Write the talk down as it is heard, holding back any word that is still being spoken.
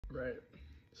Right.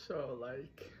 So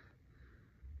like,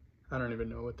 I don't even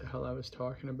know what the hell I was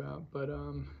talking about, but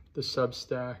the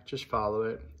Substack, just follow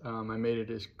it. I made it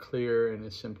as clear and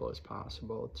as simple as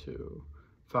possible to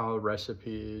follow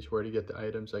recipes, where to get the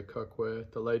items I cook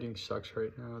with. The lighting sucks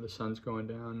right now. The sun's going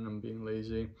down and I'm being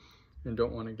lazy and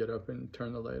don't want to get up and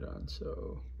turn the light on,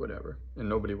 so whatever. And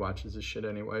nobody watches this shit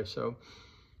anyway, so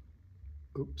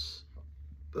oops.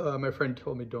 My friend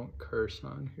told me don't curse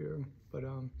on here, but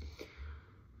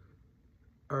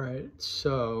all right,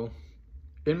 so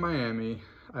in Miami,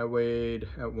 I weighed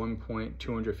at one point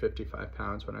 255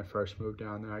 pounds when I first moved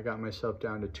down there. I got myself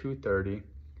down to 230.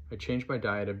 I changed my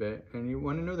diet a bit, and you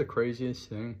want to know the craziest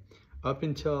thing? Up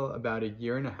until about a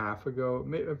year and a half ago,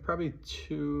 probably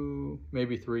 2,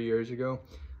 maybe 3 years ago,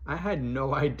 I had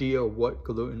no idea what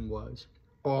gluten was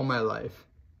all my life.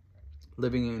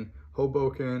 Living in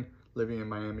Hoboken, living in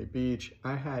Miami Beach,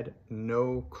 I had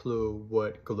no clue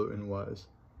what gluten was.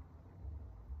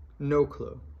 No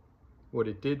clue. What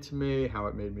it did to me, how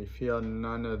it made me feel,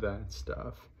 none of that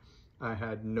stuff. I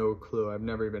had no clue. I've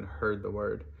never even heard the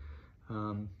word,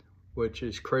 which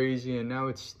is crazy. And now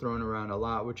it's thrown around a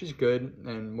lot, which is good.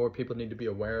 And more people need to be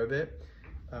aware of it.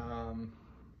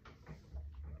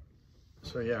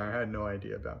 So yeah, I had no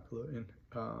idea about gluten.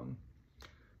 And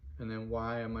then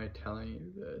why am I telling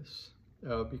you this?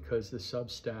 Because the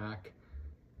Substack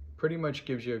pretty much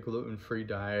gives you a gluten-free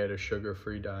diet, a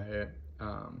sugar-free diet.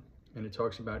 And it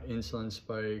talks about insulin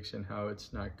spikes and how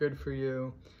it's not good for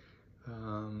you,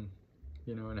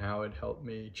 you know, and how it helped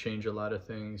me change a lot of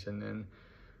things. And then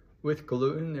with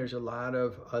gluten, there's a lot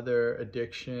of other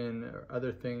addiction or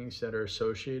other things that are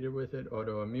associated with it,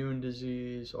 autoimmune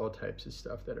disease, all types of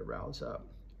stuff that it riles up.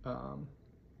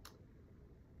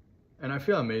 And I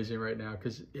feel amazing right now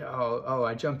because,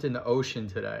 I jumped in the ocean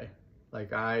today.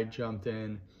 Like I jumped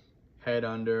in head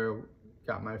under,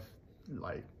 got my,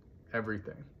 like,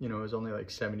 everything. You know, it was only like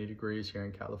 70 degrees here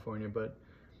in California, but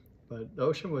the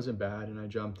ocean wasn't bad, and I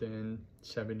jumped in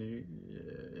 70,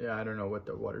 yeah, I don't know what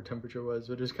the water temperature was,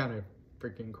 but it was kind of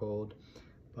freaking cold.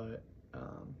 But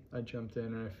I jumped in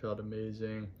and I felt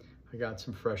amazing. I got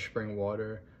some fresh spring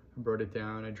water. I brought it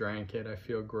down, I drank it, I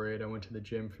feel great. I went to the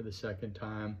gym for the second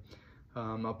time.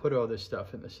 I'll put all this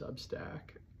stuff in the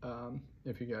Substack.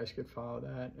 If you guys could follow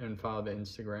that and follow the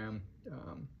Instagram.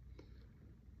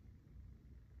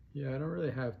 Yeah, I don't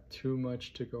really have too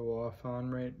much to go off on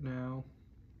right now.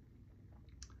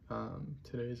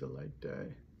 Today's a light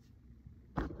day.